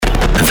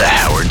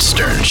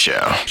show.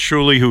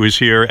 Shuli, who is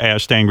here,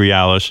 asked Angry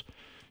Alice,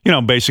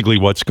 basically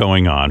what's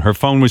going on. Her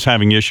phone was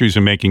having issues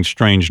and making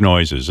strange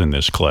noises in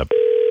this clip.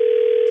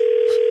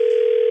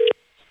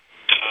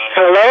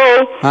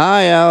 Hello?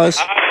 Hi, Alice.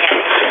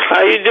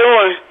 How you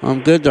doing?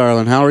 I'm good,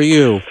 darling. How are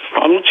you?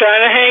 I'm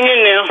trying to hang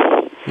in there.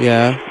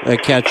 Yeah. Did I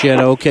catch you at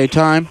an okay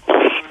time?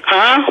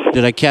 Huh?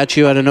 Did I catch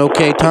you at an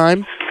okay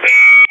time?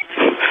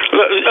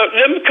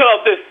 Let me cut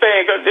off this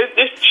fan, because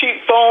this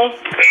cheap phone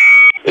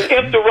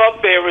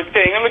interrupt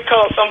everything. I'm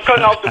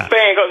cutting off the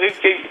fan because it's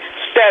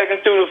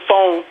staticking through the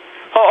phone.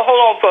 Hold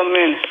on for a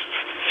minute.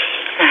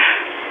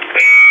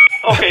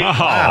 Okay.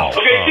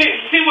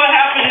 See what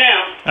happened now?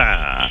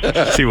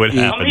 See what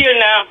happened. I'm here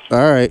now.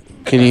 All right.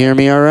 Can you hear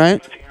me all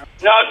right?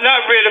 No,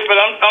 not really, but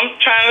I'm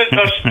trying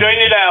to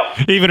straighten it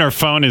out. Even her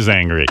phone is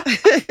angry.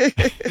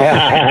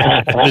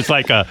 It's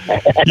like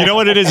you know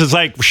what it is? It's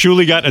like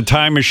Shuli got in a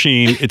time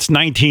machine. It's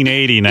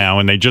 1980 now,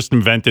 and they just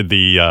invented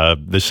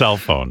the cell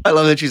phone. I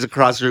love that she's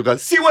across the room going,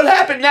 see what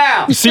happened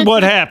now? See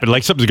what happened?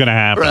 Like something's going to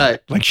happen.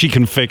 Right. Like she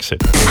can fix it.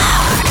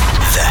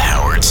 The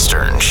Howard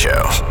Stern